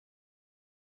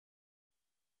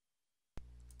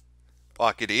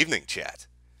Oh, good evening, chat.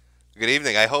 Good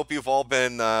evening. I hope you've all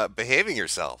been behaving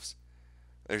yourselves.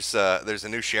 There's a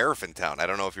new sheriff in town. I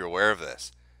don't know if you're aware of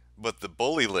this, but the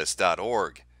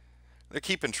BULLIES.org, they're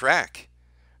keeping track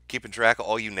of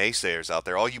all you naysayers out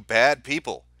there, all you bad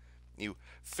people, you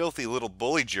filthy little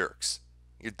bully jerks.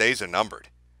 Your days are numbered.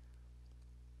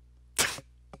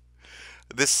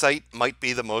 This site might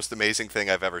be the most amazing thing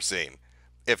I've ever seen.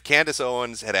 If Candace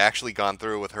Owens had actually gone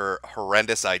through with her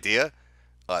horrendous idea,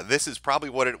 this is probably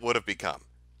what it would have become.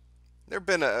 There have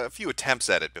been a few attempts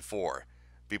at it before,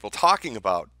 people talking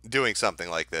about doing something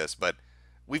like this, but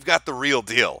we've got the real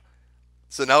deal.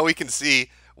 So now we can see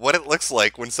what it looks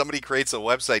like when somebody creates a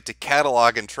website to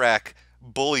catalog and track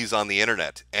bullies on the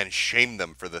internet and shame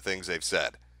them for the things they've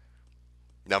said.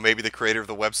 Now maybe the creator of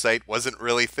the website wasn't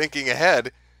really thinking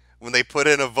ahead when they put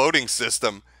in a voting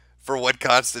system for what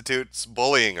constitutes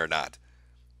bullying or not.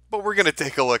 But we're going to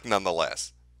take a look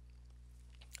nonetheless.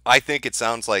 I think it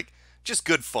sounds like just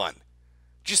good fun.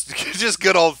 Just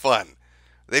good old fun.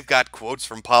 They've got quotes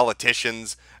from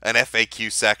politicians, an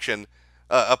FAQ section,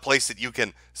 a place that you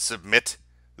can submit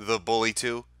the bully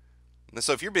to. And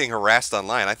so if you're being harassed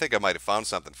online, I think I might have found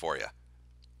something for you.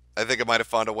 I think I might have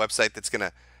found a website that's going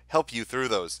to help you through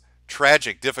those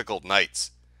tragic, difficult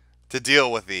nights to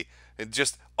deal with the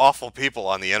just awful people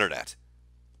on the internet.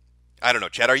 I don't know,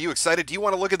 Chad, are you excited? Do you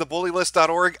want to look at the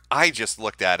bullylist.org? I just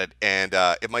looked at it, and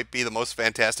it might be the most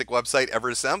fantastic website ever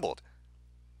assembled.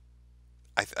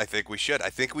 I think we should. I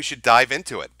think we should dive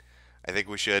into it. I think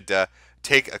we should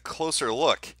take a closer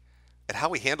look at how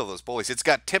we handle those bullies. It's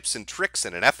got tips and tricks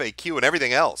and an FAQ and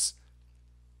everything else.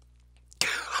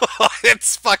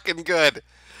 It's fucking good.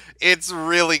 It's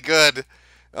really good.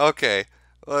 Okay.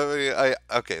 Okay,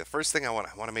 the first thing I want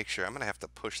to make sure, I'm going to have to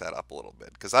push that up a little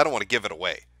bit because I don't want to give it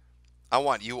away. I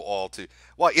want you all to,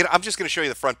 well, I'm just going to show you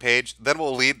the front page, then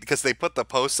we'll lead because they put the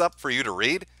posts up for you to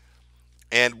read,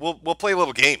 and we'll play a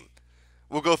little game.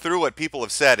 We'll go through what people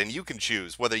have said, and you can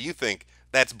choose whether you think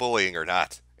that's bullying or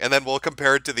not, and then we'll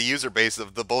compare it to the user base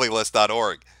of the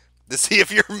bullylist.org to see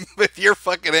if your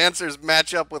fucking answers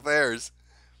match up with theirs.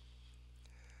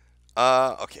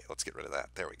 Okay, let's get rid of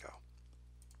that. There we go.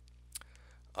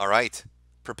 All right,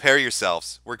 prepare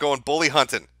yourselves. We're going bully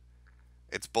hunting.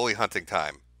 It's bully hunting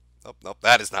time. Nope,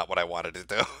 that is not what I wanted to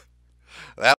do.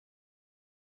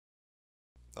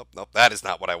 Nope, that is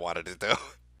not what I wanted to do.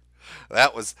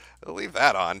 That was, leave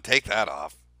that on, take that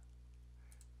off.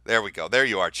 There we go. There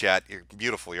you are, chat. You're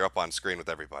beautiful. You're up on screen with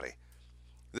everybody.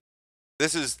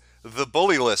 This is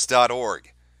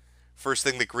thebullylist.org. First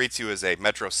thing that greets you is a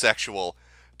metrosexual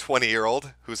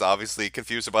 20-year-old who's obviously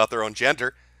confused about their own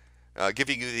gender,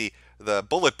 giving you the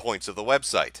bullet points of the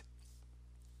website.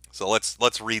 So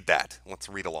let's read that. Let's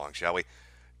read along, shall we?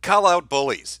 Call out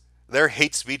bullies, their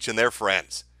hate speech, and their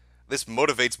friends. This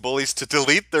motivates bullies to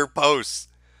delete their posts.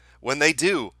 When they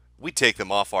do, we take them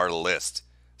off our list.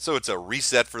 So it's a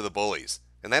reset for the bullies.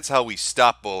 And that's how we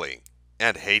stop bullying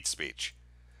and hate speech.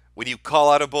 When you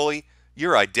call out a bully,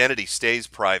 your identity stays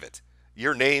private.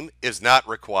 Your name is not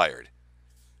required.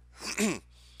 Well,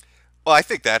 I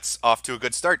think that's off to a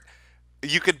good start.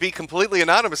 You could be completely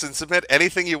anonymous and submit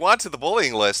anything you want to the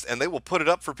bullying list, and they will put it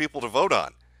up for people to vote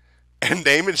on. And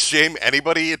name and shame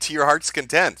anybody to your heart's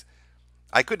content.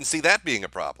 I couldn't see that being a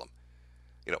problem.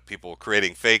 You know, people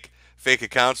creating fake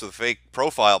accounts with fake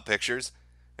profile pictures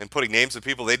and putting names of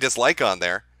people they dislike on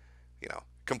there. You know,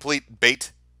 complete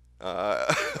bait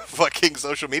fucking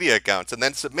social media accounts and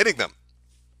then submitting them.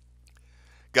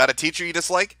 Got a teacher you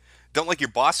dislike? Don't like your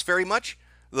boss very much?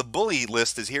 The bully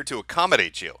list is here to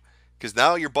accommodate you. Because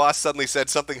now your boss suddenly said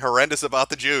something horrendous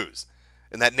about the Jews.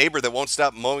 And that neighbor that won't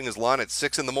stop mowing his lawn at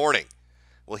 6 in the morning.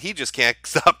 Well, he just can't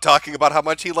stop talking about how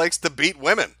much he likes to beat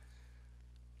women.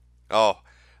 Oh,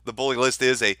 the bully list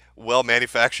is a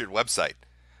well-manufactured website.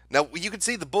 Now, you can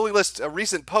see the bully list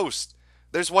recent post.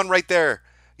 There's one right there.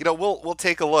 You know, we'll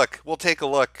take a look. We'll take a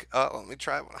look. Let me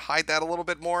try to hide that a little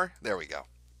bit more. There we go.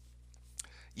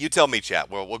 You tell me, chat.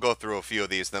 We'll go through a few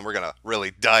of these, then we're going to really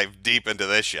dive deep into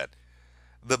this shit.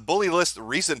 The bully list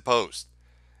recent post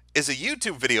is a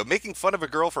YouTube video making fun of a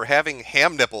girl for having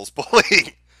ham nipples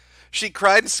bullying. She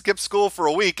cried and skipped school for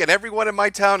a week, and everyone in my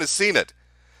town has seen it.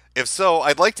 If so,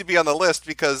 I'd like to be on the list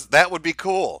because that would be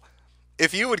cool.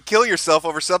 If you would kill yourself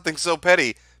over something so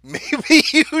petty, maybe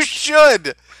you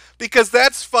should, because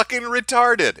that's fucking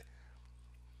retarded.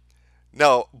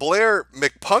 Now, Blair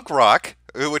McPunkrock,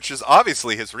 which is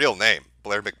obviously his real name,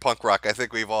 Blair McPunkrock, I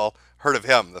think we've all heard of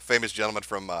him, the famous gentleman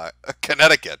from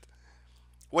Connecticut.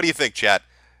 What do you think, chat?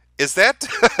 Is that,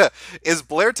 is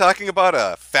Blair talking about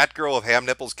a fat girl with ham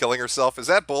nipples killing herself? Is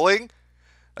that bullying?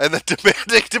 And then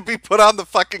demanding to be put on the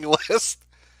fucking list?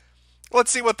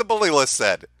 Let's see what the bully list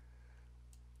said.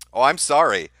 Oh, I'm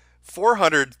sorry.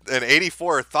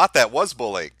 484 thought that was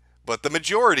bullying, but the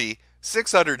majority,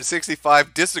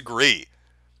 665, disagree.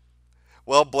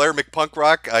 Well, Blair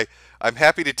McPunkrock, I'm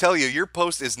happy to tell you your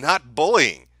post is not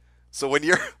bullying. So when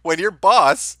your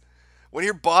boss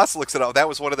looks at it, that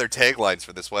was one of their taglines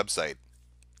for this website.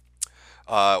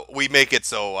 We make it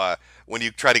so when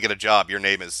you try to get a job, your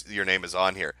name is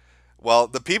on here. Well,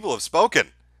 the people have spoken.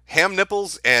 Ham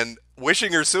nipples and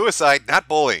wishing her suicide, not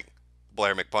bullying.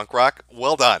 Blair McPunkrock,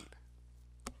 well done.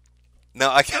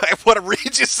 Now I want to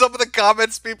read you some of the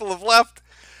comments people have left,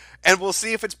 and we'll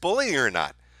see if it's bullying or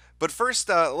not. But first,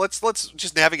 let's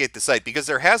just navigate the site because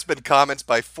there has been comments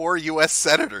by 4 U.S.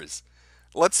 senators.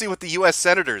 Let's see what the U.S.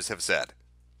 senators have said.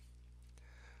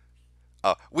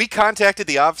 We contacted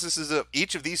the offices of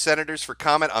each of these senators for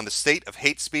comment on the state of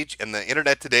hate speech and the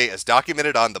internet today as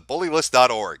documented on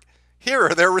thebullylist.org. Here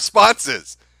are their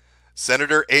responses.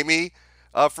 Senator Amy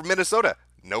from Minnesota,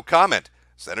 no comment.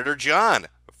 Senator John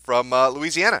from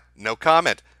Louisiana, no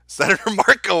comment. Senator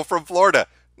Marco from Florida,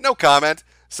 no comment.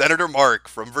 Senator Mark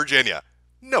from Virginia,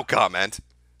 no comment.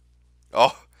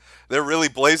 Oh, they're really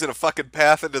blazing a fucking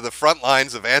path into the front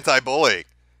lines of anti-bullying.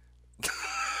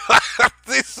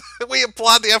 We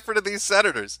applaud the effort of these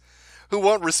senators who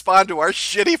won't respond to our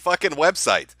shitty fucking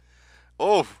website.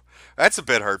 Oh, that's a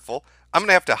bit hurtful. I'm going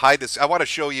to have to hide this. I want to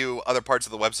show you other parts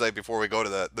of the website before we go to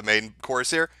the main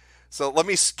course here. So let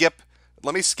me skip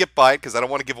by it because I don't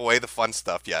want to give away the fun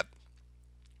stuff yet.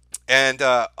 And,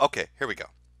 okay, here we go.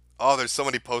 Oh, there's so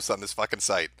many posts on this fucking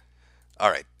site. All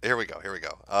right, here we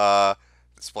go.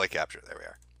 Display capture. There we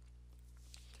are.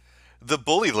 The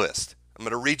bully list. I'm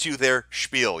going to read you their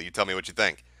spiel. You tell me what you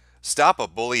think. Stop a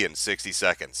bully in 60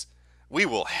 seconds. We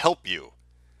will help you.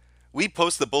 We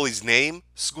post the bully's name,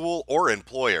 school, or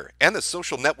employer, and the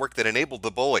social network that enabled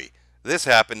the bully. This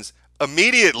happens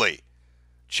immediately.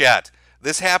 Chat,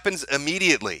 this happens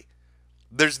immediately.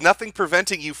 There's nothing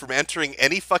preventing you from entering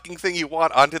any fucking thing you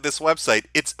want onto this website.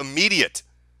 It's immediate.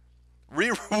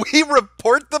 We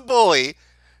report the bully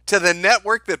to the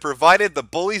network that provided the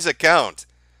bully's account.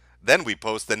 Then we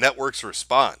post the network's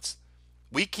response.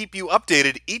 We keep you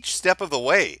updated each step of the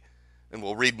way. And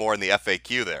we'll read more in the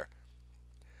FAQ there.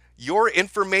 Your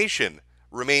information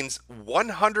remains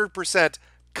 100%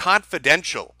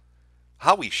 confidential.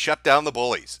 How we shut down the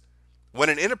bullies. When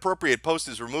an inappropriate post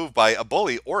is removed by a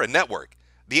bully or a network,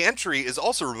 the entry is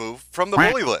also removed from the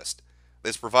bully list.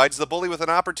 This provides the bully with an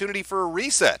opportunity for a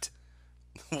reset.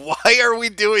 Why are we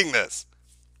doing this?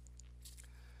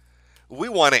 We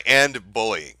want to end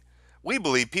bullying. We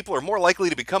believe people are more likely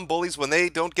to become bullies when they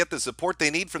don't get the support they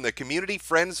need from their community,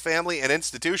 friends, family, and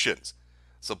institutions.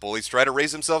 So bullies try to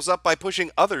raise themselves up by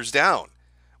pushing others down.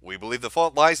 We believe the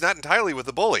fault lies not entirely with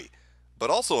the bully,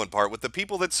 but also in part with the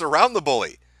people that surround the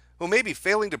bully, who may be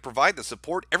failing to provide the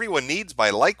support everyone needs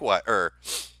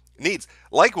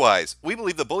Likewise, we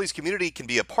believe the bullies community can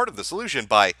be a part of the solution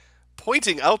by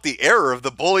pointing out the error of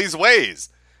the bully's ways,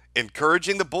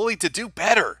 encouraging the bully to do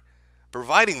better,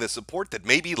 providing the support that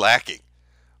may be lacking.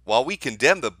 While we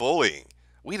condemn the bullying,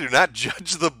 we do not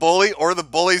judge the bully or the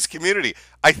bully's community.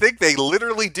 I think they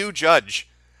literally do judge.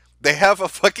 They have a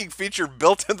fucking feature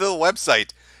built into the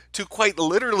website to quite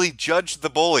literally judge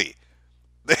the bully.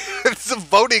 It's a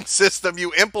voting system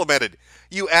you implemented.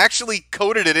 You actually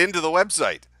coded it into the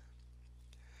website.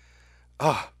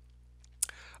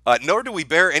 Nor do we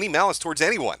bear any malice towards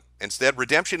anyone. Instead,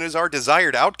 redemption is our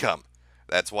desired outcome.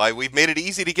 That's why we've made it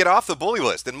easy to get off the bully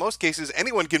list. In most cases,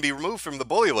 anyone can be removed from the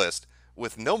bully list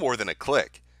with no more than a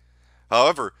click.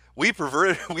 However, we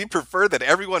prefer that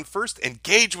everyone first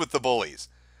engage with the bullies,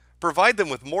 provide them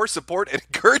with more support, and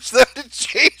encourage them to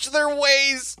change their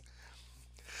ways.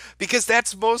 Because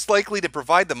that's most likely to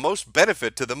provide the most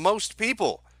benefit to the most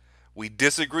people. We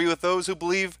disagree with those who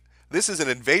believe this is an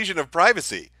invasion of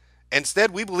privacy.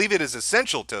 Instead, we believe it is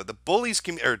essential to the bullies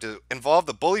to involve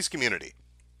the bullies community.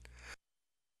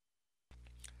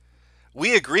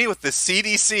 We agree with the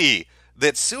CDC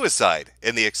that suicide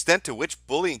and the extent to which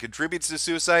bullying contributes to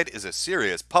suicide is a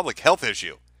serious public health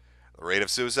issue. The rate of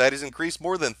suicide has increased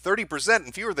more than 30%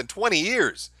 in fewer than 20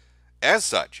 years. As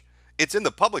such, it's in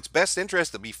the public's best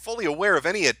interest to be fully aware of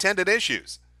any attendant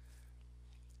issues.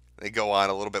 They go on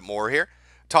a little bit more here,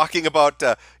 talking about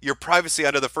your privacy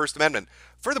under the First Amendment.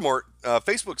 Furthermore,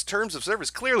 Facebook's terms of service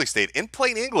clearly state in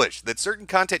plain English that certain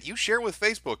content you share with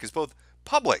Facebook is both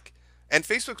public, and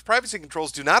Facebook's privacy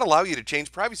controls do not allow you to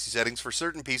change privacy settings for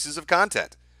certain pieces of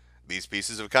content. These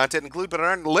pieces of content include, but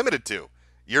aren't limited to,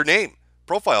 your name,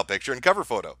 profile picture, and cover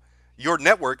photo, your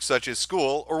network such as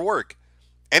school or work,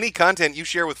 any content you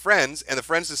share with friends and the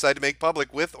friends decide to make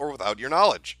public with or without your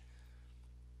knowledge.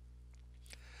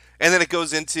 And then it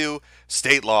goes into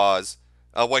state laws.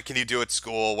 What can you do at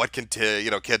school? What can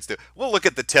kids do? We'll look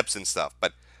at the tips and stuff.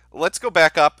 But let's go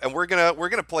back up, and we're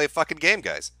gonna play a fucking game,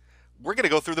 guys. We're gonna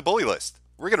go through the bully list.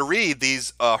 We're gonna read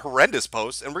these horrendous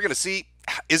posts, and we're gonna see,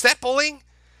 is that bullying?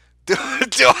 Do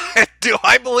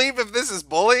I believe if this is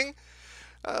bullying?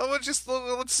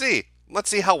 Let's see. Let's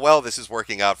see how well this is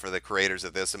working out for the creators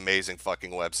of this amazing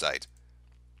fucking website.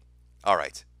 All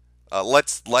right,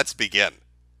 let's begin.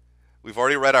 We've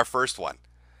already read our first one.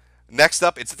 Next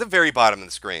up, it's at the very bottom of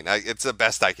the screen. It's the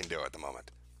best I can do at the moment.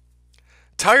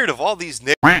 Tired of all these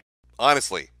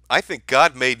Honestly, I think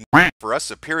God made for us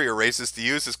superior races to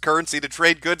use as currency to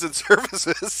trade goods and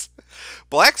services.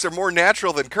 Blacks are more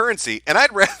natural than currency, and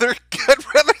I'd rather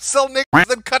sell nickels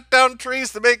than cut down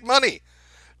trees to make money.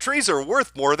 Trees are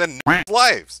worth more than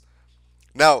lives.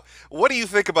 Now, what do you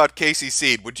think about Casey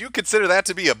Seed? Would you consider that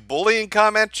to be a bullying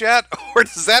comment, chat? Or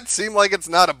does that seem like it's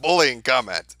not a bullying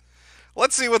comment?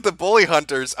 Let's see what the bully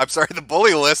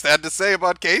list had to say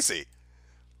about Casey.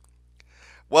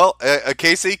 Well,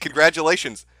 Casey,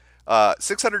 congratulations.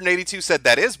 682 said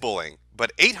that is bullying,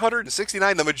 but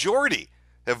 869, the majority,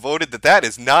 have voted that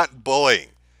is not bullying.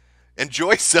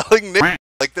 Enjoy selling nickels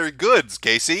like they're goods,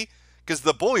 Casey, because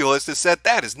the bully list has said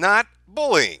that is not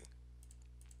bullying.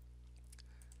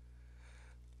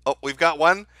 Oh, we've got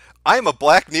one. I'm a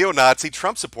black neo-Nazi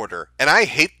Trump supporter, and I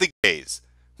hate the gays.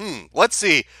 Let's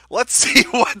see what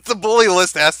the bully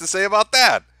list has to say about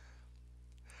that.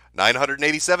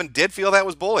 987 did feel that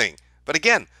was bullying, but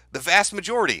again, the vast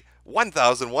majority,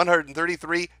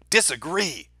 1,133,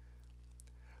 disagree.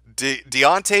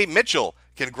 Deontay Mitchell,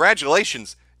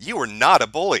 congratulations, you are not a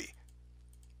bully.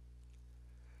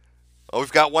 Oh,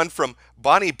 we've got one from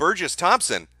Bonnie Burgess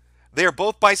Thompson. They are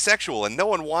both bisexual, and no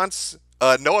one wants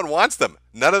them.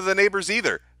 None of the neighbors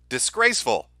either.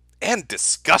 Disgraceful and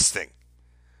disgusting.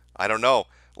 I don't know.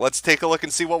 Let's take a look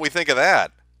and see what we think of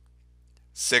that.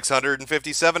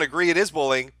 657 agree it is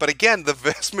bullying, but again, the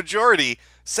vast majority,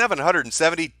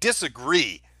 770,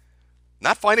 disagree.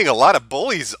 Not finding a lot of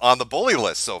bullies on the bully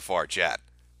list so far, chat.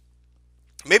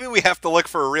 Maybe we have to look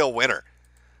for a real winner.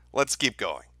 Let's keep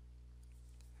going.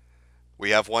 We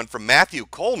have one from Matthew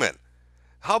Coleman.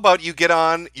 How about you get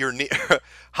on your knee?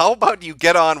 How about you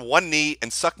get on one knee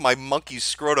and suck my monkey's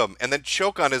scrotum and then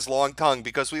choke on his long tongue,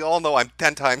 because we all know I'm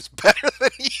 10 times better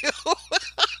than you.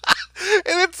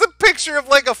 And it's a picture of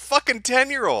like a fucking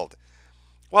 10-year-old.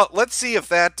 Well, let's see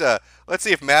if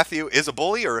Matthew is a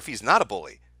bully or if he's not a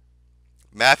bully.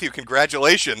 Matthew,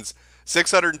 congratulations.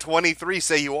 623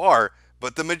 say you are,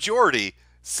 but the majority,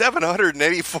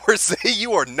 784, say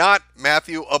you are not,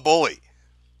 Matthew, a bully.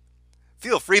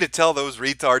 Feel free to tell those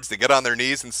retards to get on their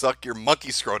knees and suck your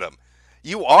monkey scrotum.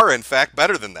 You are, in fact,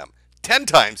 better than them. 10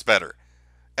 times better.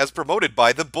 As promoted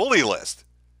by the bully list.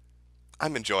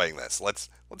 I'm enjoying this. Let's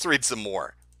read some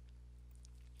more.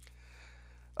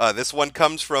 This one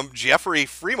comes from Jeffrey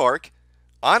Freemark.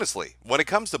 Honestly, when it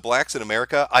comes to blacks in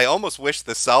America, I almost wish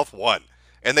the South won,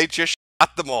 and they just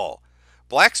shot them all.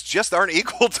 Blacks just aren't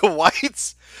equal to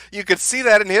whites. You could see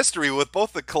that in history with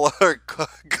both the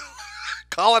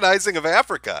colonizing of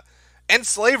Africa and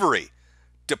slavery.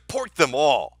 Deport them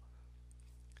all.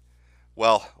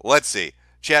 Well, let's see.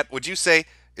 Chat, would you say,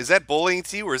 is that bullying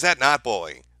to you or is that not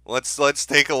bullying? Let's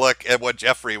take a look at what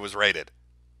Jeffrey was rated.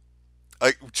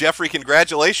 Jeffrey,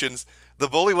 congratulations. The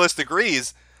bully list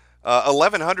agrees.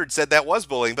 1,100 said that was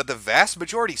bullying, but the vast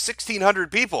majority,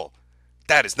 1,600 people,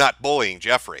 that is not bullying,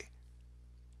 Jeffrey.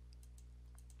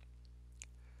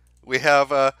 We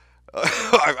have,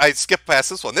 I skipped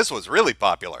past this one. This was really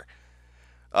popular.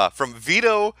 From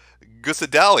Vito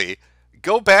Gusadali,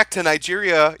 go back to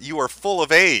Nigeria, you are full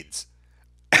of AIDS.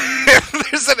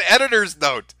 There's an editor's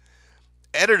note.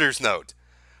 Editor's note.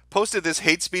 Posted this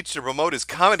hate speech to promote his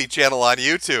comedy channel on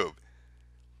YouTube.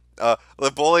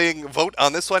 The bullying vote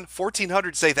on this one,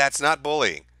 1,400 say that's not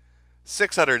bullying.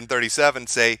 637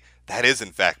 say that is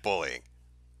in fact bullying.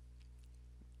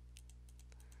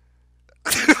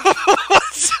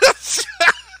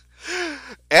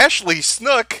 Ashley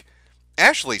Snook,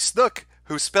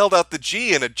 who spelled out the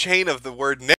G in a chain of the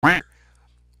word nigger.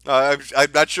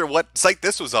 I'm not sure what site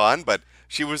this was on, but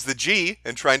she was the G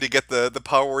and trying to get the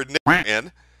power word nigger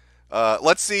in.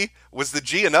 Let's see, was the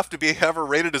G enough to be ever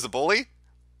rated as a bully?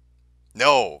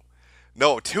 No,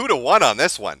 2-1 on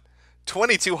this one.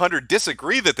 2,200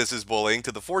 disagree that this is bullying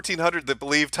to the 1,400 that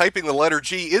believe typing the letter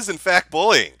G is in fact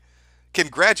bullying.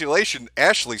 Congratulations,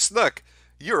 Ashley Snook.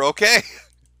 You're okay.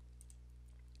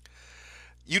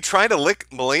 You trying to lick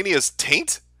Melania's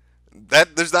taint?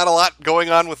 There's not a lot going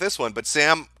on with this one, but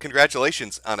Sam,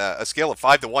 congratulations. On a scale of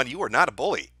 5 to 1, you are not a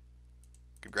bully.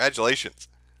 Congratulations.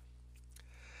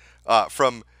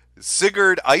 From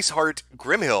Sigurd Iceheart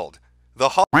Grimhild. The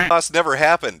Holocaust never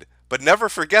happened, but never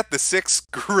forget the 6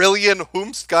 grillion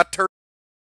whomst got turned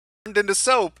into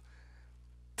soap.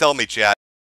 Tell me, chat.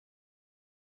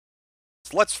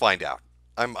 Let's find out.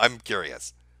 I'm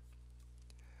curious.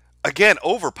 Again,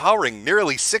 overpowering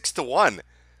nearly 6-1.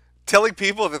 Telling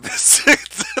people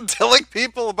that telling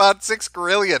people about 6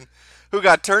 grillion who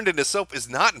got turned into soap is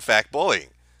not in fact bullying,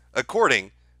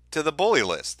 according to the bully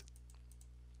list.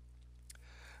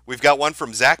 We've got one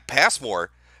from Zach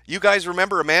Passmore. You guys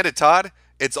remember Amanda Todd?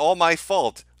 It's all my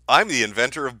fault. I'm the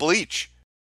inventor of bleach.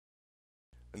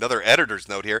 Another editor's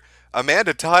note here.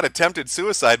 Amanda Todd attempted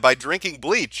suicide by drinking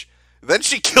bleach. Then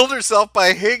she killed herself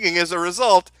by hanging as a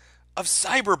result of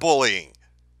cyberbullying.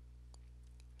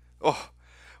 Oh,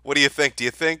 what do you think? Do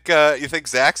you think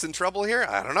Zach's in trouble here?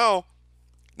 I don't know.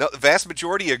 No, the vast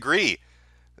majority agree.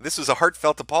 This was a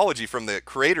heartfelt apology from the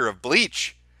creator of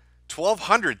Bleach.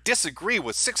 1,200 disagree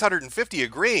with 650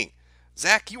 agreeing.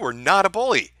 Zach, you are not a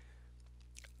bully.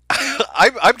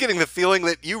 I'm getting the feeling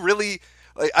that you really,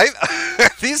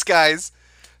 these guys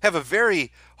have a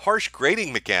very harsh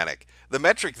grading mechanic. The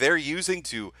metric they're using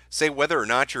to say whether or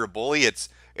not you're a bully, it's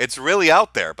really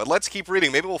out there. But let's keep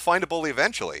reading. Maybe we'll find a bully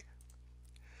eventually.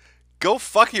 Go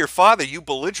fuck your father, you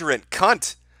belligerent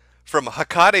cunt. From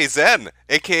Hakade Zen,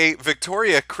 a.k.a.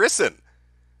 Victoria ChrisChan.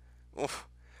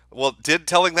 Well, did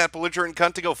telling that belligerent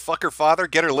cunt to go fuck her father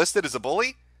get her listed as a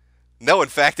bully? No, in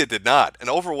fact, it did not. An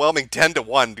overwhelming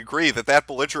 10-1 agree that that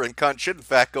belligerent cunt should, in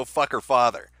fact, go fuck her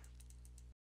father.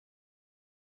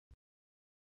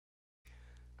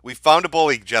 We found a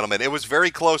bully, gentlemen. It was very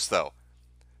close, though.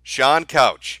 Sean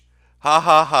Couch. Ha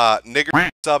ha ha, nigger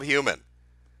subhuman.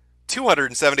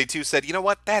 272 said, you know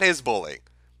what, that is bullying.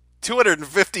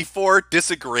 254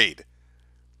 disagreed.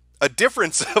 A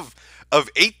difference of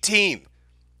 18.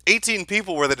 18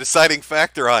 people were the deciding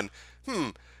factor on,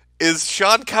 is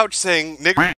Sean Couch saying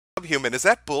nigger subhuman, is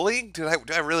that bullying? Do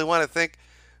I really want to think?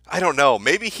 I don't know.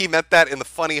 Maybe he meant that in the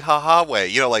funny ha-ha way.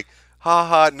 You know, like,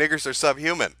 ha-ha, niggers are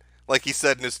subhuman. Like he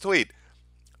said in his tweet.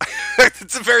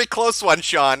 It's a very close one,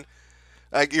 Sean.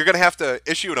 You're going to have to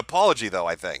issue an apology, though,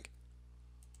 I think.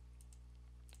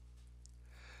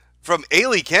 From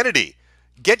Ailey Kennedy.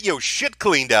 Get yo shit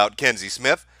cleaned out, Kenzie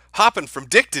Smith. Hopping from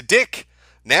dick to dick.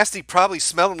 Nasty probably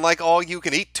smelling like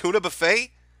all-you-can-eat tuna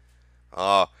buffet.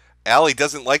 Allie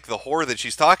doesn't like the whore that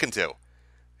she's talking to.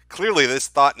 Clearly this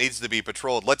thought needs to be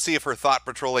patrolled. Let's see if her thought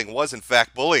patrolling was in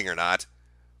fact bullying or not.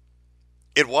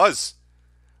 It was.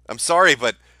 I'm sorry,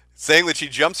 but saying that she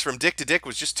jumps from dick to dick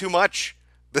was just too much.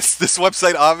 This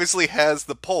website obviously has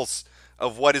the pulse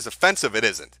of what is offensive it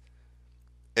isn't.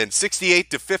 And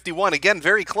 68-51, again,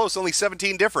 very close, only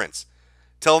 17 difference.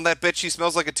 Telling that bitch she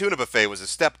smells like a tuna buffet was a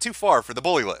step too far for the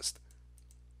bully list.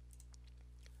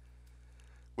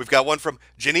 We've got one from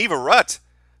Geneva Rutt.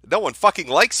 No one fucking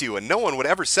likes you, and no one would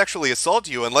ever sexually assault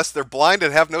you unless they're blind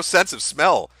and have no sense of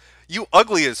smell. You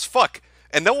ugly as fuck,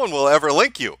 and no one will ever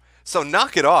link you. So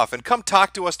knock it off and come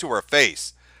talk to us to our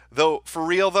face. Though, for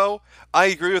real though, I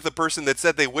agree with the person that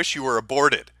said they wish you were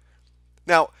aborted.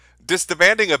 Now, does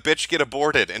demanding a bitch get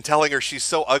aborted and telling her she's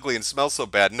so ugly and smells so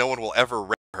bad no one will ever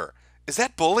rape her, is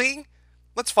that bullying?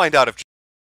 Let's find out if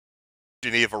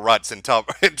Geneva Rutt's in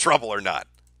trouble or not.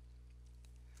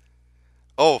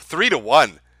 Oh,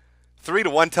 3-1.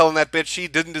 3-1 telling that bitch she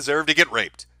didn't deserve to get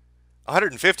raped.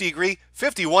 150 agree,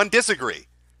 51 disagree.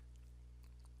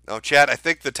 Now, chat, I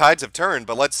think the tides have turned,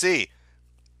 but let's see.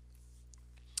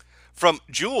 From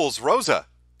Jules Rosa.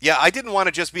 Yeah, I didn't want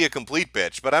to just be a complete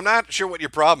bitch, but I'm not sure what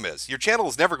your problem is. Your channel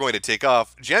is never going to take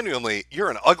off. Genuinely, you're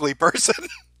an ugly person.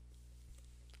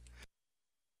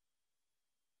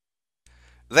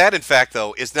 That, in fact,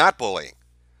 though, is not bullying.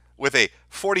 With a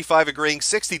 45 agreeing,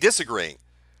 60 disagreeing.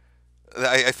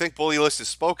 I think Bully List is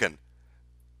spoken.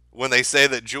 When they say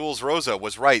that Jules Rosa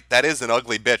was right, that is an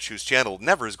ugly bitch whose channel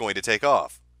never is going to take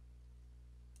off.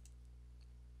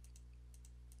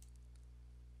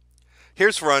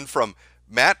 Here's one from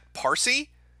Matt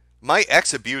Parsi. My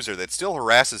ex-abuser that still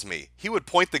harasses me. He would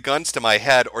point the guns to my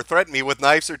head or threaten me with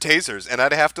knives or tasers, and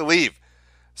I'd have to leave.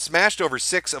 Smashed over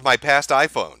 6 of my past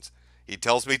iPhones. He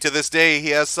tells me to this day he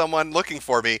has someone looking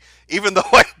for me, even though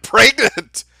I'm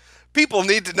pregnant. People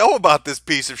need to know about this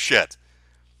piece of shit.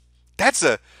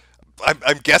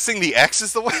 I'm guessing the ex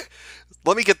is the one.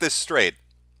 Let me get this straight.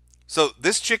 So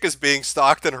this chick is being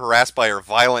stalked and harassed by her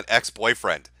violent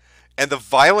ex-boyfriend. And the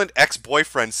violent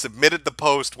ex-boyfriend submitted the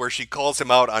post where she calls him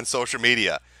out on social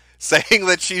media, saying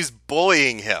that she's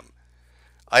bullying him.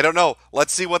 I don't know.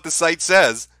 Let's see what the site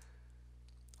says.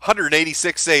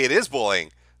 186 say it is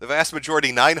bullying. The vast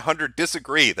majority, 900,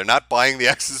 disagree. They're not buying the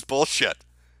ex's bullshit.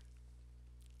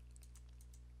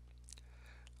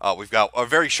 We've got a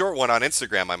very short one on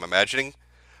Instagram, I'm imagining,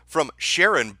 from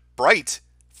Sharon Bright.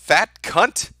 Fat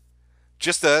cunt.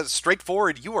 Just a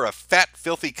straightforward, you are a fat,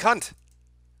 filthy cunt.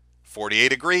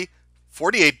 48 agree,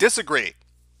 48 disagree.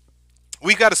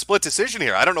 We've got a split decision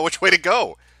here. I don't know which way to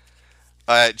go.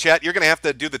 Chat, you're going to have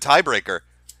to do the tiebreaker.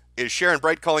 Is Sharon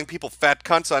Bright calling people fat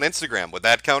cunts on Instagram? Would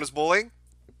that count as bullying?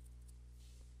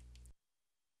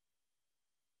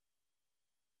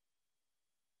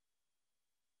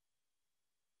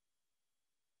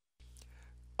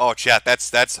 Oh, chat,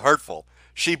 that's hurtful.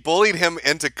 She bullied him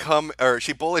into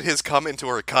she bullied his cum into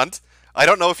her cunt. I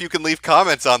don't know if you can leave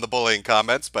comments on the bullying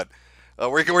comments, but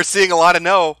we're seeing a lot of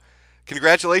no.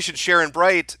 Congratulations, Sharon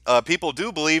Bright. People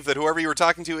do believe that whoever you were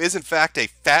talking to is in fact a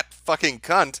fat fucking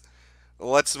cunt.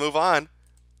 Let's move on.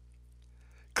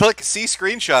 Click see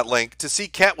screenshot link to see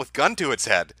cat with gun to its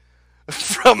head.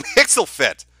 From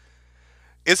Hixelfit.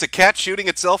 Is a cat shooting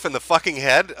itself in the fucking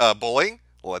head bullying?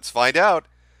 Let's find out.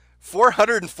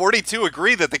 442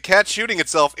 agree that the cat shooting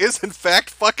itself is in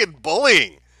fact fucking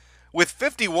bullying, with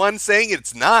 51 saying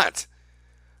it's not.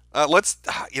 Let's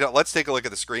take a look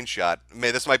at the screenshot.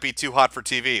 This might be too hot for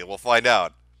TV. We'll find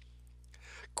out.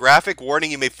 Graphic warning: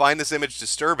 you may find this image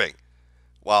disturbing.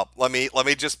 Well, let me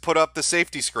just put up the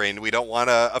safety screen. We don't want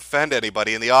to offend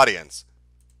anybody in the audience.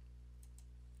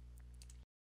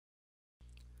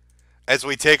 As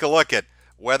we take a look at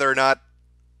whether or not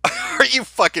are you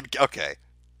fucking okay.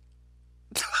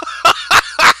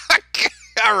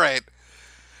 All right.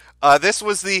 This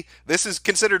is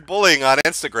considered bullying on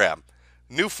Instagram.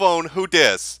 New phone, who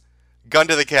dis? Gun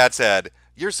to the cat's head.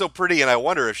 You're so pretty, and I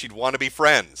wonder if she'd want to be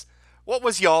friends. What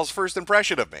was y'all's first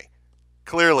impression of me?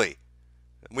 Clearly,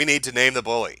 we need to name the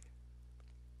bully.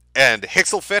 And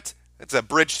Hixelfit, it's a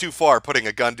bridge too far putting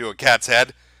a gun to a cat's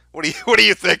head. What are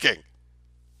you thinking?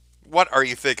 What are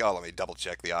you thinking? Oh, let me double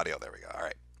check the audio. There we go. All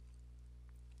right.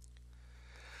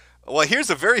 Well, here's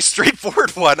a very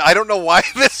straightforward one. I don't know why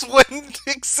this wouldn't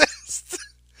exist.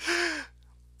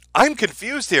 I'm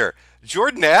confused here.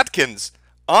 Jordan Atkins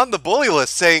on the bully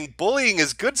list saying bullying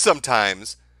is good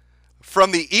sometimes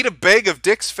from the Eat a Bag of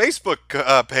Dicks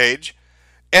Facebook page,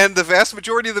 and the vast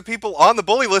majority of the people on the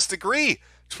bully list agree.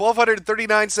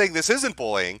 1,239 saying this isn't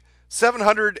bullying,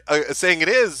 700 saying it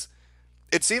is.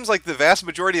 It seems like the vast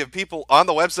majority of people on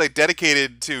the website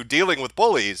dedicated to dealing with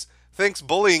bullies thinks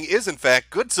bullying is in fact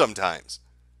good sometimes.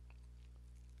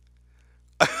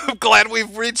 I'm glad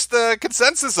we've reached the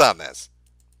consensus on this.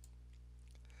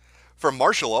 From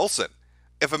Marshall Olson.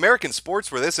 If American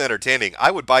sports were this entertaining,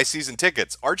 I would buy season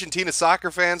tickets. Argentina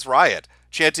soccer fans riot,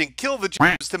 chanting, "Kill the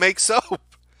Jews to make soap."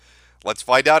 Let's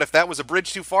find out if that was a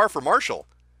bridge too far for Marshall.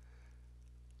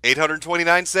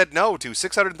 829 said no to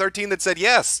 613 that said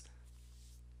yes.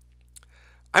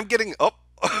 I'm getting... Oh,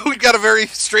 we've got a very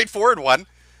straightforward one.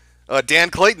 Dan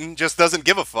Clayton just doesn't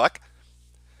give a fuck.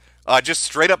 Just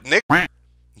straight up Nick.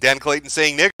 Dan Clayton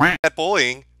saying Nick at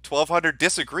bullying. 1,200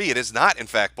 disagree. It is not in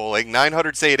fact bullying.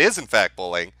 900 say it is in fact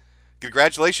bullying.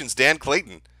 Congratulations, Dan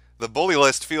Clayton. The bully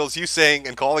list feels you saying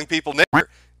and calling people Nick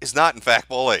is not in fact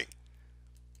bullying.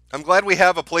 I'm glad we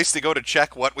have a place to go to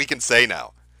check what we can say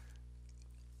now.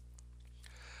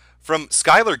 From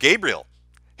Skylar Gabriel.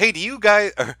 Hey, do you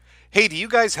guys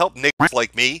help niggas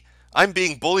like me? I'm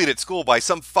being bullied at school by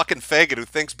some fucking faggot who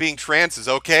thinks being trans is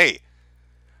okay.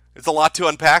 There's a lot to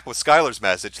unpack with Skylar's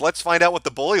message. Let's find out what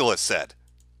the bully list said.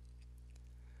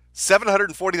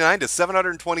 749 to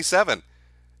 727.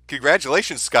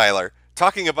 Congratulations, Skylar.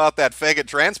 Talking about that faggot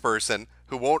trans person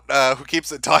who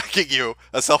keeps attacking you,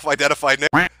 a self-identified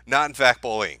nigger, not in fact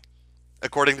bullying.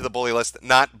 According to the bully list,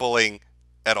 not bullying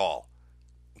at all.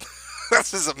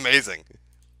 This is amazing.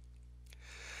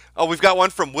 Oh, we've got one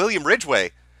from William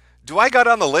Ridgway. Do I get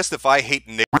on the list if I hate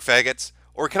nigger faggots?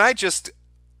 Or can I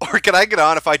get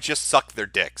on if I just suck their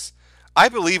dicks? I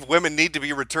believe women need to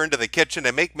be returned to the kitchen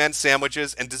and make men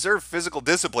sandwiches and deserve physical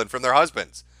discipline from their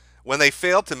husbands when they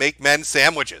fail to make men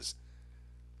sandwiches.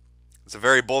 It's a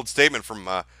very bold statement from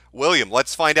William.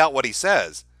 Let's find out what he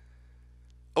says.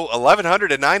 Oh,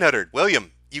 1,100 and 900.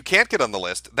 William, you can't get on the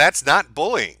list. That's not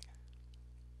bullying.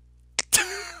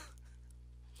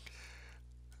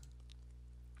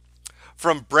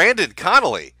 From Brandon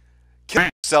Connolly. Kill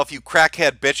yourself, you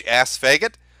crackhead bitch ass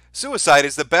faggot. Suicide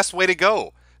is the best way to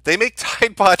go. They make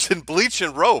Tide Pods and bleach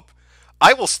and rope.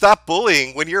 I will stop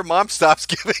bullying when your mom stops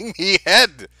giving me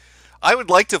head. I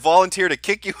would like to volunteer to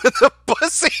kick you in the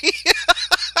pussy.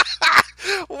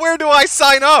 Where do I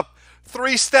sign up?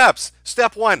 3 steps.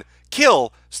 Step 1,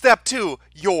 kill. Step 2,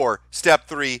 your. Step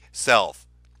 3, self.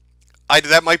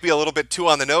 That might be a little bit too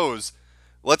on the nose.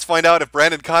 Let's find out if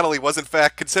Brandon Connolly was in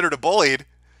fact considered a bullied.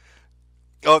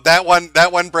 Oh, that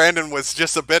one, Brandon, was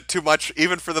just a bit too much,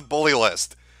 even for the bully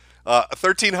list.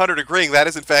 1,300 agreeing that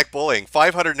is in fact bullying.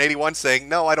 581 saying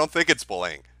no, I don't think it's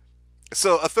bullying.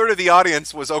 So a third of the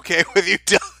audience was okay with you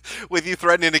with you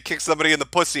threatening to kick somebody in the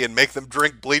pussy and make them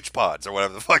drink bleach pods or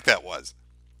whatever the fuck that was.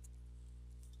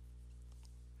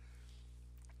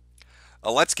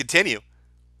 Let's continue.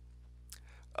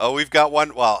 Oh, we've got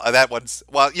one. Well, that one's.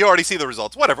 Well, you already see the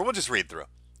results. Whatever. We'll just read through.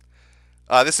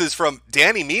 This is from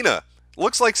Danny Mina.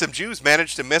 Looks like some Jews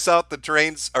managed to miss out the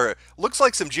trains, or looks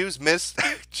like some Jews missed.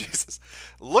 Jesus.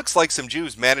 Looks like some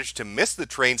Jews managed to miss the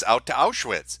trains out to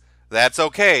Auschwitz. That's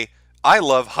okay. I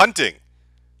love hunting.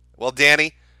 Well,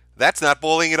 Danny, that's not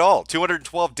bullying at all.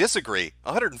 212 disagree.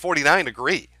 149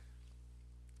 agree.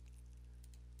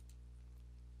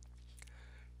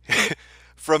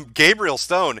 From Gabriel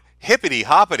Stone, hippity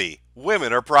hoppity,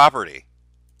 women are property.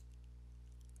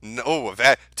 No,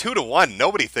 that 2-1.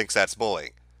 Nobody thinks that's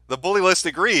bullying. The bully list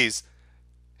agrees.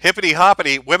 Hippity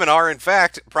hoppity, women are in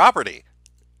fact property.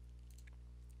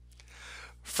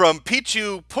 From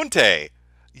Pichu Punte,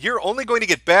 you're only going to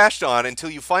get bashed on until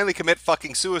you finally commit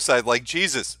fucking suicide like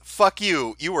Jesus. Fuck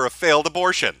you. You were a failed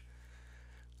abortion.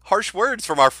 Harsh words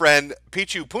from our friend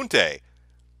Pichu Punte.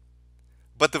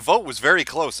 But the vote was very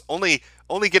close, only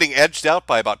getting edged out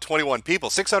by about 21 people.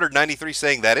 693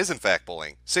 saying that is in fact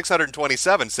bullying.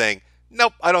 627 saying,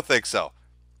 nope, I don't think so.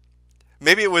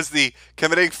 Maybe it was the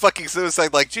committing fucking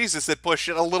suicide like Jesus that pushed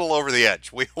it a little over the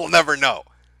edge. We will never know.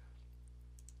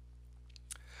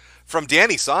 From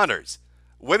Danny Saunders,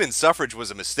 women's suffrage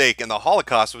was a mistake and the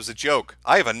Holocaust was a joke.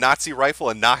 I have a Nazi rifle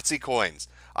and Nazi coins.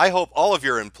 I hope all of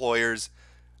your employees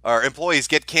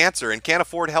get cancer and can't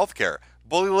afford health care.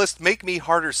 Bully list, make me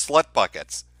harder slut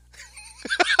buckets.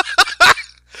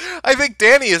 I think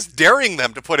Danny is daring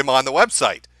them to put him on the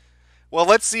website. Well,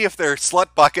 let's see if their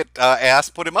slut bucket ass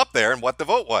put him up there and what the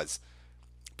vote was.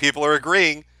 People are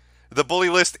agreeing. The bully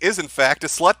list is in fact a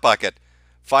slut bucket.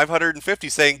 550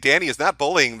 saying Danny is not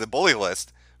bullying the bully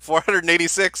list.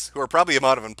 486, who are probably the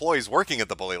amount of employees working at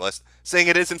the bully list, saying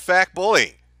it is in fact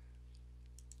bullying.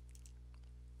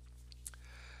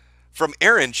 From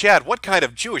Aaron, Chad, what kind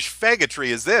of Jewish faggotry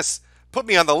is this? Put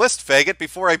me on the list, faggot,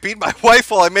 before I beat my wife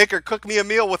while I make her cook me a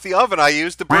meal with the oven I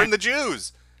use to burn the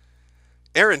Jews.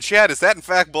 Aaron, Chad, is that in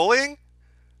fact bullying?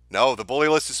 No, the bully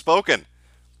list is spoken.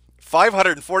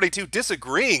 542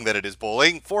 disagreeing that it is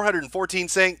bullying. 414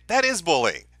 saying that is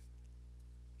bullying.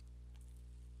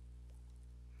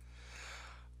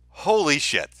 Holy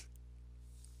shit.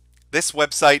 This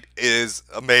website is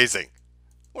amazing.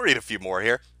 We'll read a few more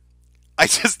here.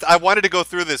 I wanted to go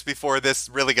through this before this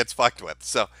really gets fucked with.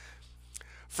 So,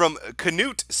 from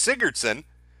Knut Sigurdsson,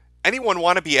 anyone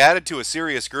want to be added to a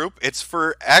serious group? It's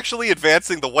for actually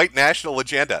advancing the white national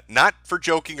agenda, not for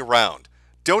joking around.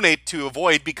 Donate to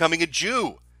avoid becoming a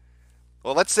Jew.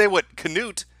 Well, let's say what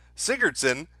Knut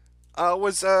Sigurdsson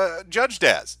was judged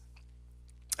as.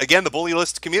 Again, the bully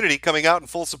list community coming out in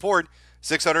full support.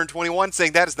 621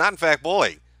 saying that is not in fact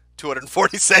bullying.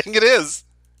 240 saying it is.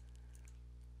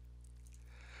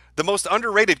 The most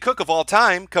underrated cook of all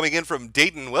time, coming in from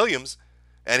Dayton Williams,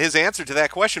 and his answer to that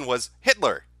question was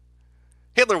Hitler.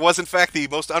 Hitler was in fact the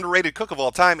most underrated cook of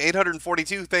all time.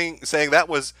 842 saying that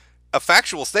was a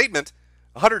factual statement.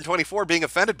 124 being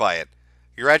offended by it.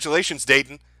 Congratulations,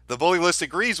 Dayton. The bully list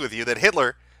agrees with you that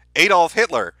Hitler, Adolf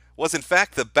Hitler, was in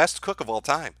fact the best cook of all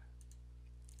time.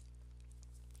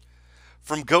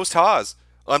 From Ghost Hawes,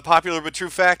 unpopular but true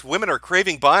fact, women are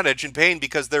craving bondage and pain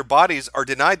because their bodies are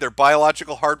denied their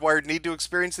biological hardwired need to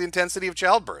experience the intensity of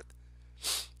childbirth.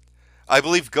 I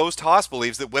believe Ghost Hawes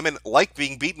believes that women like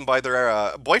being beaten by their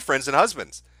boyfriends and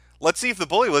husbands. Let's see if the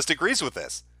bully list agrees with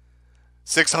this.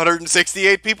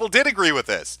 668 people did agree with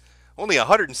this. Only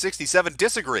 167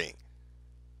 disagreeing.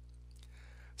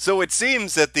 So it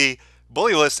seems that the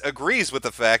bully list agrees with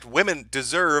the fact women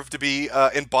deserve to be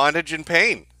in bondage and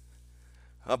pain.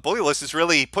 Bully list is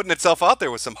really putting itself out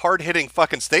there with some hard-hitting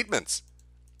fucking statements.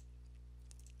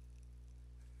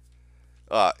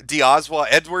 Diazwa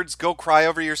Edwards, go cry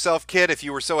over yourself, kid. If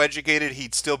you were so educated,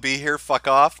 he'd still be here. Fuck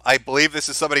off. I believe this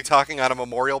is somebody talking on a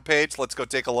memorial page. Let's go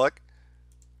take a look.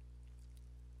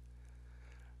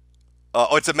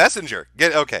 Oh, it's a messenger.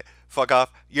 Okay. Fuck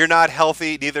off. You're not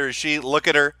healthy. Neither is she. Look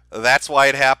at her. That's why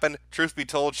it happened. Truth be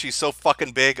told, she's so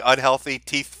fucking big, unhealthy,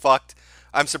 teeth fucked.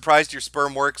 I'm surprised your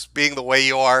sperm works being the way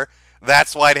you are.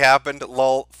 That's why it happened.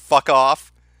 Lol. Fuck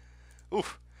off.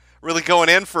 Oof. Really going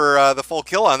in for the full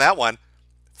kill on that one.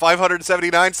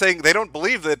 579 saying they don't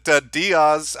believe that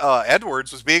Diaz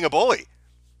Edwards was being a bully.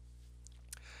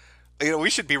 You know,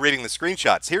 we should be reading the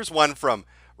screenshots. Here's one from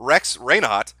Rex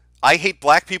Reynaud. I hate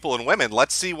black people and women.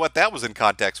 Let's see what that was in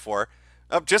context for.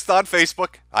 Just on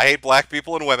Facebook. I hate black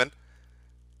people and women.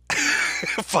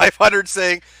 500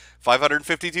 saying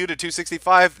 552 to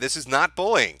 265. This is not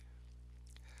bullying.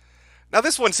 Now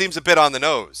this one seems a bit on the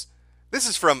nose. This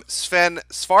is from Sven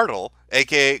Svartl,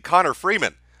 aka Connor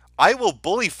Freeman. I will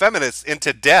bully feminists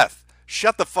into death.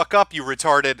 Shut the fuck up, you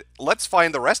retarded. Let's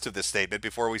find the rest of this statement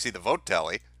before we see the vote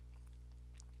tally.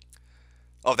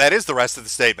 Oh, that is the rest of the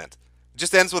statement. It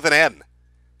just ends with an N.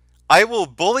 I will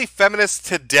bully feminists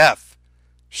to death.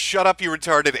 Shut up, you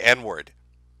retarded N-word.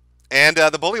 And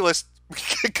the bully list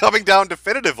coming down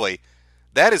definitively.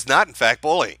 That is not, in fact,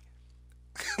 bullying.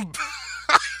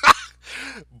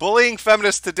 Bullying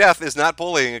feminists to death is not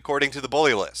bullying, according to the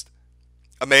bully list.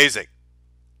 Amazing.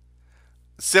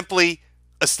 Simply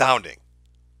astounding.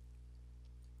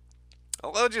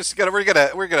 We're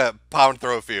gonna pound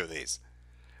through a few of these.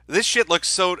 This shit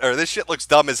looks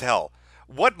dumb as hell.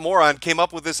 What moron came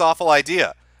up with this awful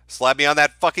idea? Slap me on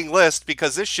that fucking list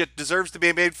because this shit deserves to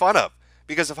be made fun of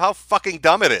because of how fucking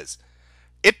dumb it is.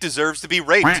 It deserves to be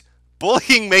raped.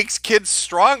 Bullying makes kids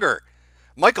stronger.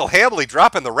 Michael Hamley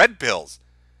dropping the red pills.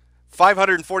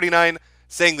 549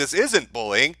 saying this isn't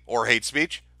bullying or hate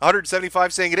speech.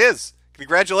 175 saying it is.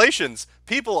 Congratulations.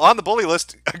 People on the bully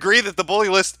list agree that the bully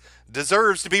list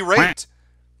deserves to be raped.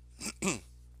 It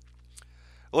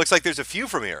looks like there's a few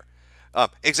from here.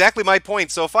 Exactly my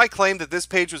point. So if I claim that this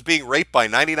page was being raped by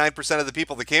 99% of the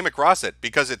people that came across it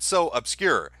because it's so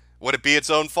obscure, would it be its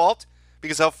own fault?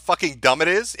 Because how fucking dumb it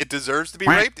is? It deserves to be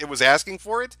raped? It was asking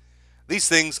for it? These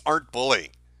things aren't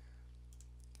bullying.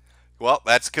 Well,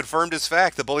 that's confirmed as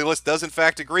fact. The bully list does in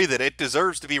fact agree that it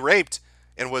deserves to be raped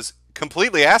and was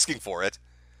completely asking for it.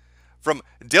 From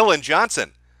Dylan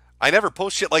Johnson. I never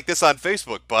post shit like this on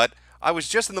Facebook, but I was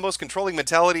just in the most controlling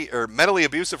mentally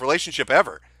abusive relationship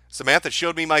ever. Samantha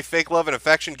showed me my fake love and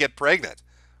affection get pregnant.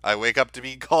 I wake up to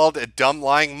be called a dumb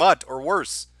lying mutt or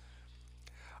worse.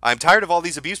 I'm tired of all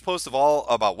these abuse posts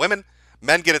about women.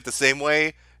 Men get it the same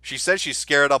way. She says she's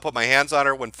scared I'll put my hands on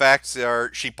her when facts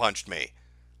are she punched me.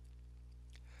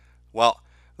 Well,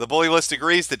 the bully list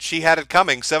agrees that she had it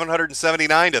coming,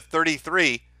 779 to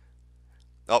 33.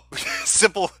 Oh,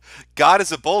 simple, God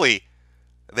is a bully.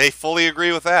 They fully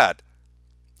agree with that.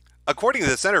 According to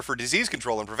the Center for Disease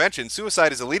Control and Prevention,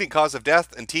 suicide is a leading cause of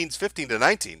death in teens 15 to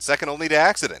 19, second only to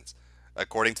accidents.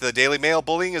 According to the Daily Mail,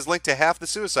 bullying is linked to half the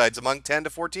suicides among 10 to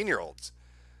 14-year-olds.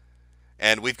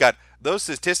 And we've got, those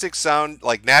statistics sound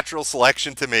like natural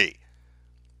selection to me.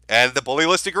 And the bully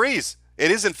list agrees.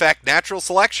 It is, in fact, natural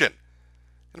selection.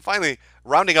 And finally,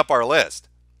 rounding up our list.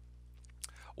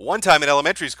 One time in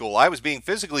elementary school, I was being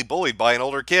physically bullied by an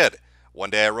older kid. One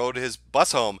day I rode his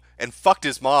bus home and fucked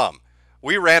his mom.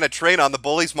 We ran a train on the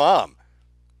bully's mom.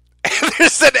 And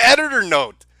there's an editor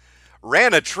note.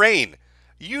 Ran a train,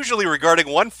 usually regarding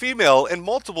one female and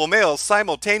multiple males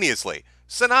simultaneously.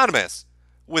 Synonymous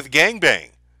with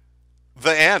gangbang.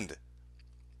 The end.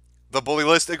 The bully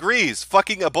list agrees.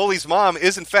 Fucking a bully's mom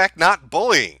is in fact not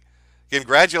bullying.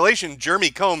 Congratulations, Jeremy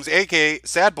Combs, a.k.a.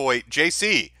 Sad Boy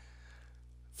JC.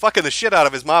 Fucking the shit out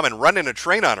of his mom and running a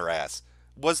train on her ass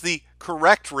was the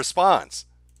correct response.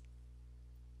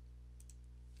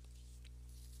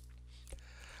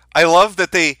 I love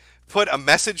that they put a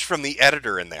message from the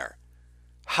editor in there.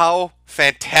 How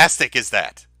fantastic is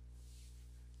that?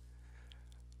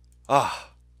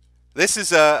 This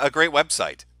is a great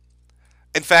website.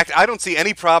 In fact, I don't see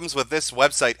any problems with this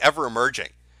website ever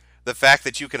emerging. The fact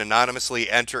that you can anonymously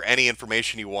enter any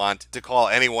information you want, to call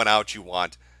anyone out you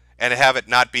want, and have it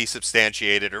not be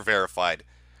substantiated or verified.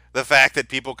 The fact that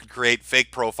people can create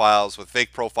fake profiles with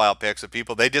fake profile pics of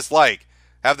people they dislike,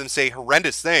 have them say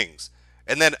horrendous things,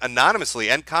 and then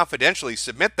anonymously and confidentially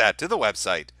submit that to the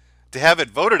website to have it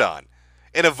voted on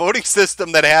in a voting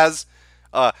system that has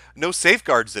no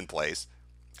safeguards in place.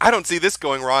 I don't see this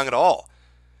going wrong at all.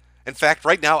 In fact,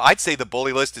 right now, I'd say the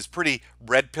bully list is pretty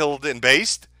red-pilled and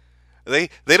based. They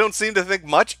don't seem to think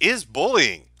much is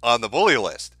bullying on the bully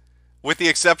list, with the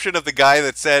exception of the guy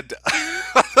that said,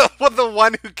 the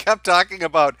one who kept talking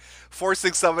about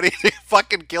forcing somebody to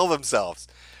fucking kill themselves.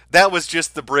 That was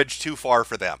just the bridge too far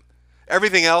for them.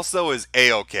 Everything else, though, is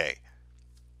A-okay.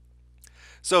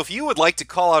 So if you would like to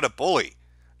call out a bully,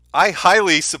 I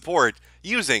highly support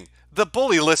using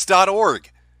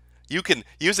thebullylist.org. You can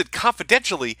use it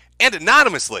confidentially and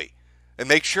anonymously, and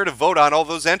make sure to vote on all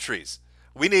those entries.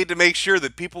 We need to make sure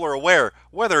that people are aware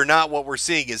whether or not what we're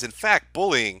seeing is in fact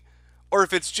bullying, or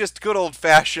if it's just good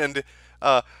old-fashioned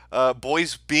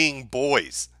boys being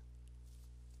boys.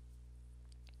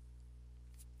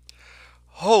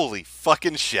 Holy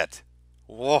fucking shit.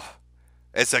 Whoa.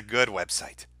 It's a good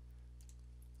website.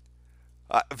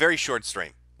 Very short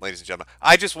stream. ladies and gentlemen.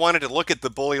 I just wanted to look at the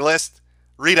bully list,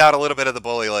 read out a little bit of the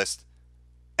bully list,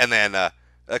 and then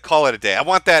call it a day. I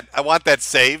want that. I want that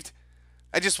saved.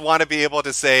 I just want to be able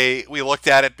to say we looked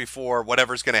at it before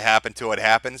whatever's going to happen to it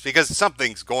happens, because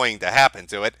something's going to happen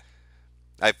to it.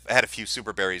 I've had a few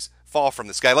SupperBerries fall from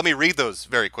the sky. Let me read those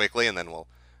very quickly, and then we'll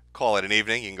call it an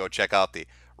evening. You can go check out the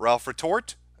Ralph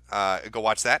Retort. Go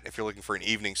watch that if you're looking for an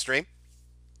evening stream.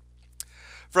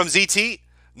 From ZT,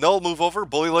 Null Move Over,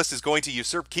 Bully List is going to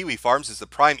usurp Kiwi Farms as the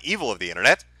prime evil of the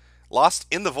internet. Lost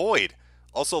in the Void.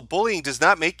 Also, bullying does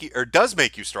not make you, or does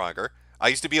make you stronger. I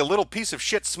used to be a little piece of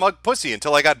shit smug pussy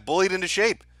until I got bullied into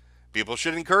shape. People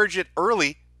should encourage it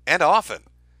early and often.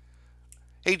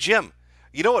 Hey Jim,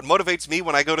 you know what motivates me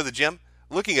when I go to the gym?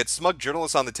 Looking at smug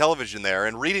journalists on the television there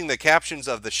and reading the captions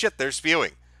of the shit they're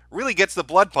spewing. Really gets the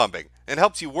blood pumping and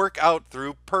helps you work out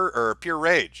through pure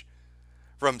rage.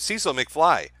 From Cecil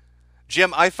McFly.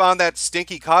 Jim, I found that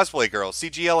stinky cosplay girl.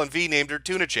 CGL and V named her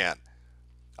Tuna-chan.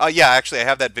 Yeah, actually, I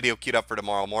have that video queued up for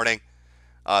tomorrow morning.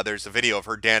 There's a video of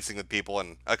her dancing with people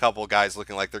and a couple of guys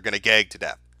looking like they're going to gag to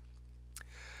death.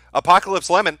 Apocalypse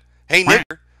Lemon. Hey,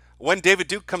 nigger. When David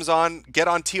Duke comes on, get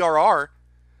on TRR.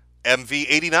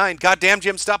 MV89. Goddamn,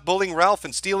 Jim, stop bullying Ralph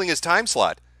and stealing his time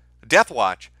slot. Death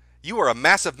Watch. You are a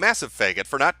massive, massive faggot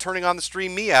for not turning on the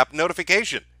Stream Me app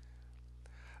notification.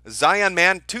 Zion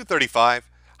Man 235.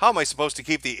 How am I supposed to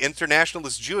keep the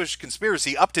internationalist Jewish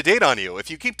conspiracy up to date on you if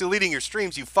you keep deleting your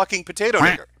streams, you fucking potato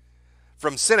nigger?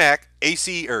 From Synac,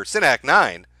 Synac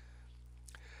 9.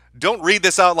 Don't read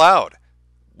this out loud.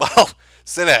 Well,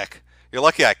 Synac, you're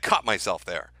lucky I caught myself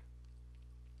there.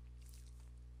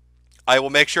 I will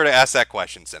make sure to ask that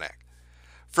question, Synac.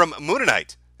 From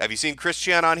Moonanite. Have you seen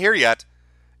ChrisChan on here yet?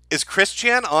 Is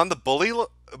ChrisChan on the bully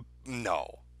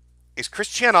No. Is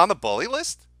ChrisChan on the bully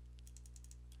list?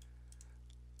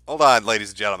 Hold on, ladies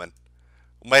and gentlemen.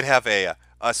 We might have a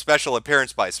special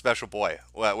appearance by a special boy.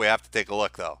 We have to take a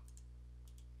look, though.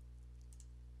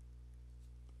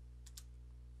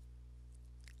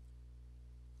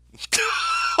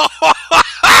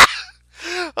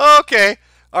 Okay.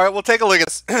 All right, we'll take a look at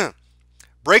this.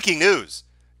 Breaking news.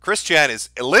 ChrisChan is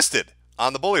listed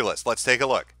on the bully list. Let's take a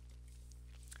look.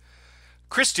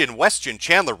 Christian Weston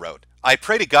Chandler wrote, I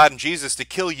pray to God and Jesus to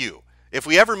kill you. If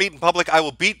we ever meet in public, I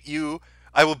will beat your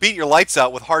lights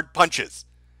out with hard punches.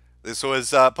 This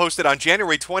was posted on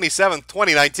January 27th,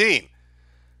 2019.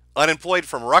 Unemployed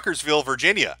from Ruckersville,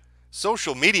 Virginia.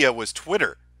 Social media was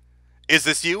Twitter. Is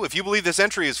this you? If you believe this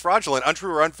entry is fraudulent,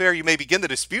 untrue, or unfair, you may begin the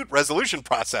dispute resolution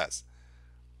process.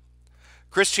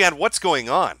 ChrisChan, what's going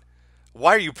on?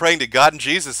 Why are you praying to God and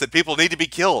Jesus that people need to be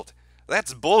killed?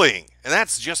 That's bullying, and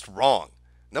that's just wrong.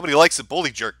 Nobody likes a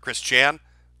bully jerk, ChrisChan.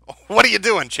 What are you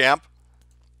doing, champ?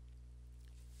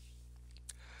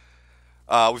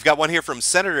 We've got one here from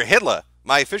Senator Hitler.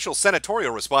 My official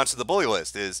senatorial response to the bully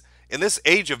list is, in this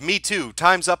age of Me Too,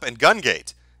 Time's Up, and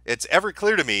Gungate, it's ever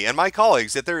clear to me and my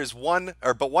colleagues that there is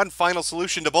but one final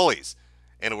solution to bullies,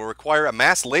 and it will require a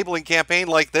mass labeling campaign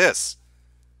like this.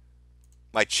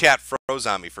 My chat froze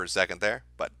on me for a second there,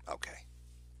 but okay.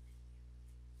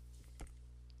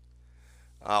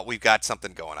 We've got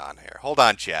something going on here. Hold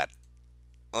on, chat.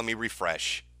 Let me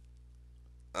refresh.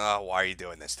 Why are you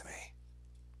doing this to me?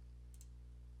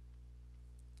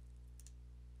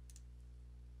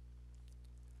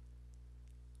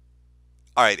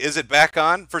 All right, is it back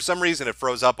on? For some reason, it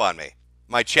froze up on me.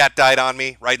 My chat died on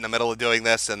me right in the middle of doing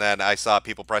this, and then I saw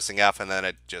people pressing F, and then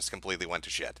it just completely went to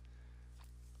shit.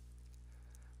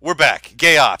 We're back.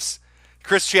 Gay ops.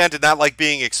 ChrisChan did not like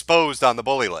being exposed on the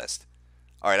bully list.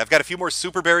 All right, I've got a few more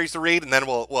SupperBerries to read, and then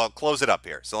we'll close it up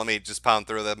here. So let me just pound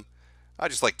through them. I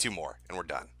just like 2 more, and we're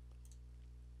done.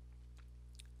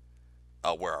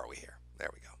 Oh, where are we here? There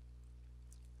we go.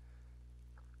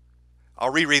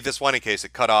 I'll reread this one in case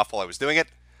it cut off while I was doing it.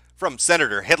 From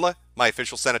Senator Hitler, my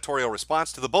official senatorial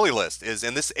response to the bully list is,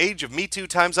 in this age of Me Too,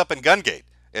 Time's Up, and Gungate,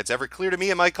 it's ever clear to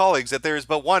me and my colleagues that there is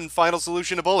but one final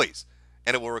solution to bullies,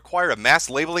 and it will require a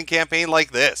mass labeling campaign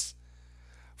like this.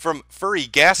 From Furry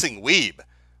Gassing Weeb,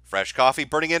 fresh coffee,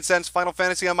 burning incense, Final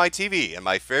Fantasy on my TV, and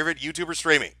my favorite YouTuber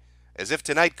streaming. As if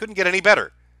tonight couldn't get any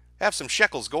better. Have some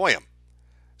shekels, goyim.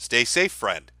 Stay safe,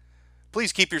 friend.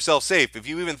 Please keep yourself safe if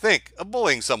you even think of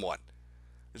bullying someone.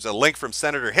 There's a link from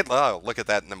Senator Hitler. I'll look at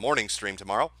that in the morning stream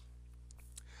tomorrow.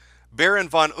 Baron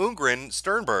von Ungren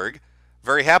Sternberg,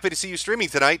 very happy to see you streaming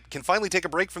tonight. Can finally take a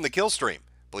break from the kill stream.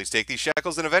 Please take these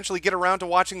shekels and eventually get around to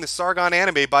watching the Sargon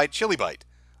anime by Chili Bite.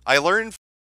 I learned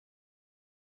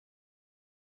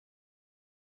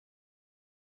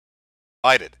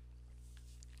and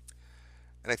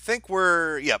I think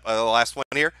we're, the last one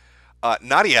here.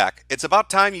 Nadiak, it's about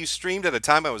time you streamed at a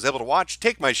time I was able to watch.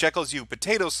 Take my shekels, you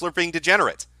potato slurping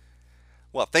degenerate.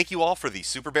 Well, thank you all for the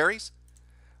SupperBerries.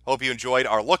 Hope you enjoyed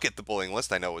our look at the bullying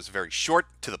list. I know it was very short,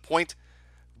 to the point,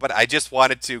 but I just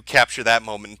wanted to capture that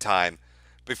moment in time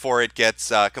before it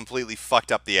gets completely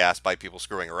fucked up the ass by people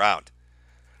screwing around.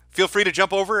 Feel free to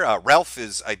jump over. Ralph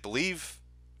is, I believe,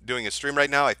 doing a stream right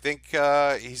now. I think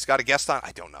he's got a guest on.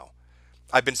 I don't know.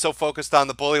 I've been so focused on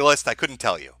the bully list, I couldn't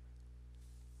tell you.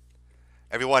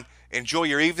 Everyone, enjoy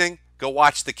your evening. Go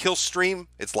watch the Kill stream.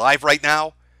 It's live right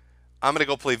now. I'm going to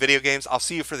go play video games. I'll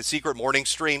see you for the secret morning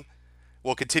stream.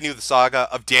 We'll continue the saga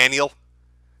of Daniel.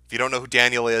 If you don't know who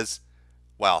Daniel is,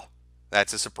 well,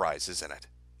 that's a surprise, isn't it?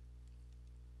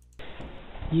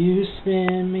 You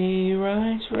spin me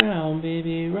right round,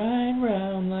 baby, right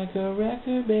round, like a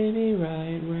record, baby,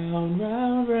 right round,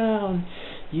 round, round.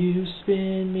 You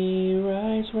spin me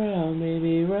right round,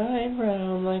 baby, right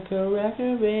round, like a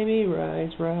record, baby, right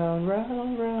round,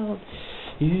 round, round.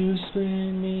 You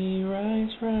spin me right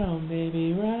round,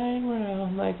 baby, right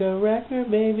round, like a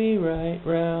record, baby, right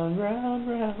round, round,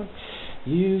 round.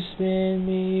 You spin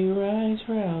me right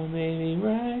round, baby,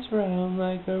 right round,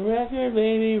 like a record,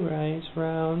 baby, right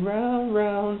round, round,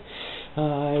 round.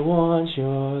 I want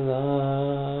your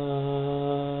love.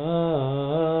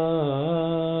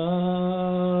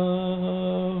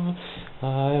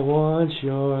 I want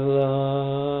your love.